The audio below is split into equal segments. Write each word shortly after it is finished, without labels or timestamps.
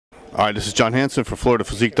All right, this is John Hansen for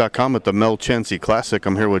FloridaPhysique.com at the Mel Chancy Classic.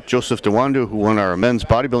 I'm here with Joseph DeWandel, who won our men's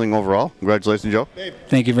bodybuilding overall. Congratulations, Joe.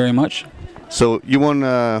 Thank you very much. So you won,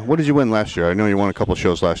 what did you win last year? I know you won a couple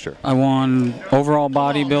shows last year. I won overall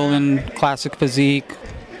bodybuilding, classic physique.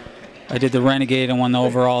 I did the Renegade and won the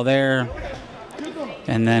overall there.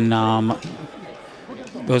 And then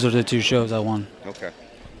those are the two shows I won. Okay.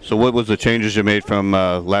 So what was the changes you made from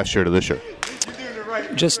last year to this year?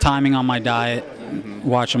 Just timing on my diet,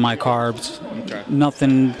 watching my carbs.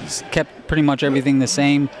 Nothing, kept pretty much everything the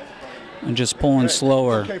same, and just pulling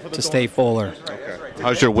slower to stay fuller. Okay.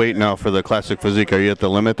 How's your weight now for the classic physique? Are you at the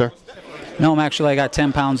limit there? No, I got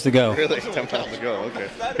 10 pounds to go. Really? 10 pounds to go, okay.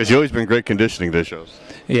 Because you've always been great conditioning to shows.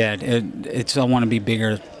 Yeah, I want to be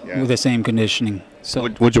bigger with the same conditioning. So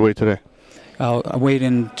What'd you weigh today? I weighed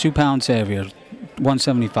in 2 pounds heavier,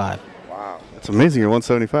 175. Wow. That's amazing, you're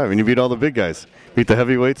 175, and you beat all the big guys. Beat the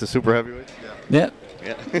heavyweights, the super heavyweights? Yeah.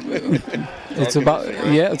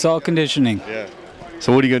 It's all conditioning. Yeah.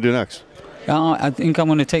 So what are you going to do next? I think I'm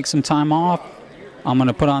going to take some time off. I'm going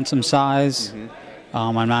to put on some size.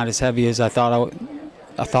 I'm not as heavy as I thought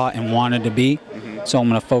and wanted to be. So I'm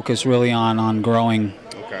going to focus really on growing.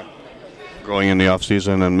 Okay. Growing in the off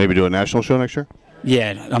season and maybe do a national show next year?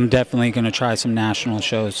 Yeah, I'm definitely going to try some national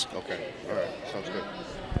shows. Okay. All right. Sounds good.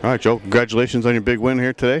 All right, Joe. Congratulations on your big win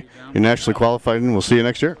here today. You're nationally qualified, and we'll see you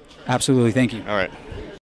next year. Absolutely. Thank you. All right.